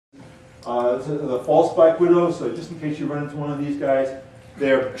This is the false black widow, so just in case you run into one of these guys,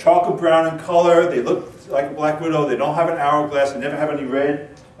 they're chocolate brown in color, they look like a black widow, they don't have an hourglass, they never have any red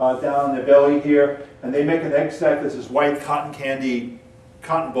down in their belly here, and they make an egg sac that's this white cotton candy,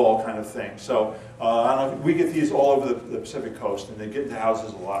 cotton ball kind of thing. So I don't know, we get these all over the Pacific coast, and they get into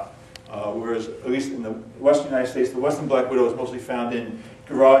houses a lot. Whereas, at least in the western United States, the western black widow is mostly found in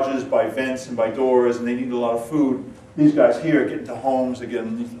garages, by vents, and by doors, and they need a lot of food. These guys here get into homes, they get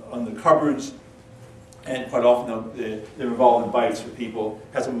on the cupboards, and quite often they're involved in bites for people.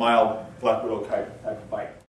 It has a mild black widow type of bite.